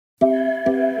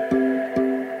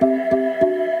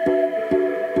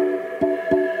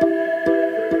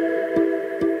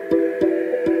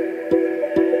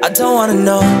don't wanna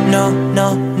know, no,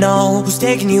 no, no, who's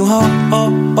taking you home,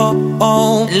 oh, oh,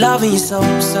 oh, loving you so,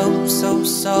 so, so,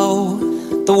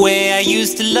 so, the way I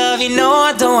used to love you. No,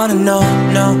 I don't wanna know,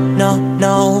 no, no,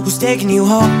 no, who's taking you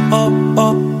home, oh,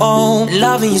 oh, oh,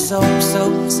 loving you so,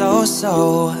 so, so,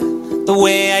 so, the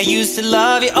way I used to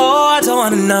love you. Oh, I don't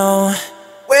wanna know.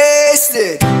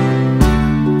 Wasted.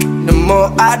 The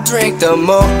more I drink, the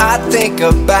more I think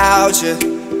about you.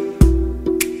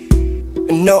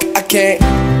 No, I can't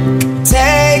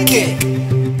take it.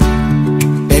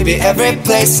 Baby, every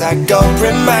place I go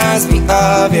reminds me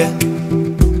of you.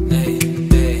 Hey,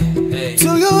 hey, hey.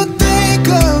 Do you think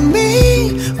of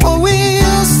me, what we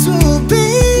used to be?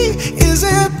 Is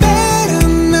it better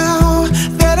now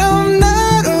that I'm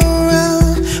not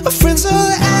around? Our friends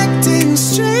are acting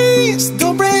strange,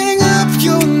 don't bring up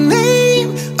your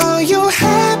name. Are you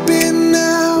happy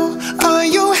now? Are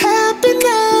you happy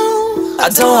now? I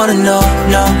don't wanna know,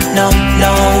 no, no,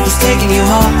 no, who's taking you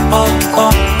home, oh, oh,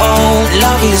 oh,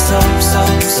 loving you so, so,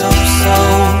 so, so,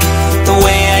 the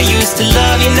way I used to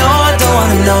love you. No, I don't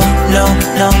wanna know, no,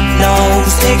 no, no,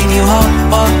 who's taking you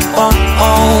home, oh, oh,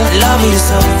 oh, loving you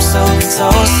so, so, so,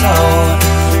 so,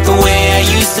 the way I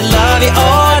used to love you.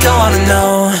 Oh, I don't wanna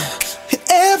know.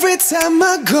 Every time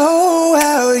I go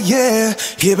out, yeah,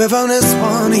 hear it from this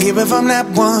one, hear it from that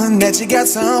one, that you got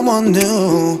someone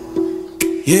new.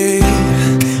 Yeah,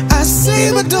 I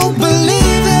say but don't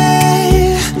believe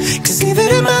it, cause even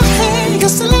in my head, you're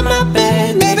still in my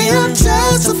bed. Maybe I'm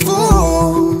just a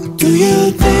fool. Do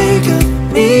you think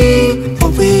of me,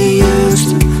 what we used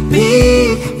to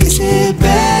be? Is it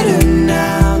better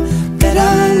now that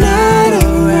I'm not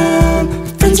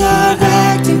around? Friends are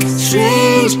acting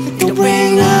strange, don't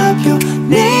bring up your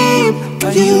name.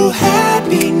 Are you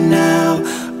happy now?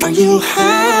 Are you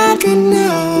happy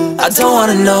now? I don't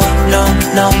wanna know, no,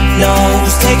 no, no,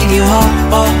 who's taking you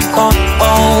home, oh, oh,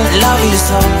 oh, loving you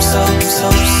so, so, so,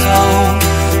 so,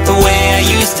 the way I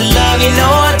used to love you. No,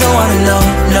 I don't wanna know,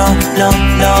 no, no,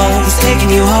 no, who's taking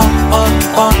you home, oh,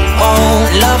 oh,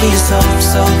 oh, loving you so,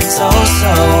 so, so,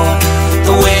 so,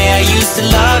 the way I used to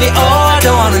love you. Oh, I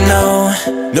don't wanna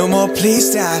know. No more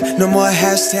please stop, no more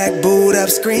hashtag boot up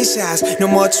screenshots. No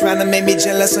more trying to make me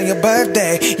jealous on your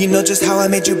birthday. You know just how I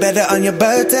made you better on your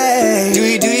birthday. Do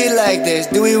you like this?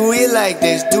 Do we really like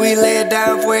this? Do we lay it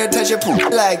down for you, touch your poop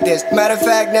like this? Matter of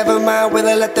fact, never mind, will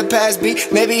I let the past be?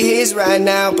 Maybe he's right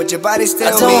now, but your body's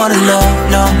still me. I don't wanna know,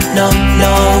 no, no,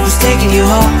 no, who's taking you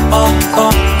home, oh,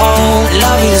 oh, oh,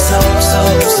 loving you so, so,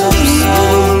 so,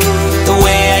 so, the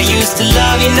way I used to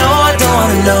love you. No, I don't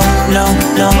wanna know, no,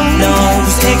 no, no,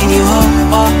 who's taking you home,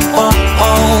 oh, oh,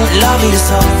 oh, loving you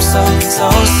so, so, so,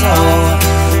 so,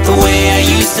 the way I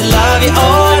used to love you.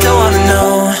 Oh, I don't wanna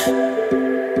know.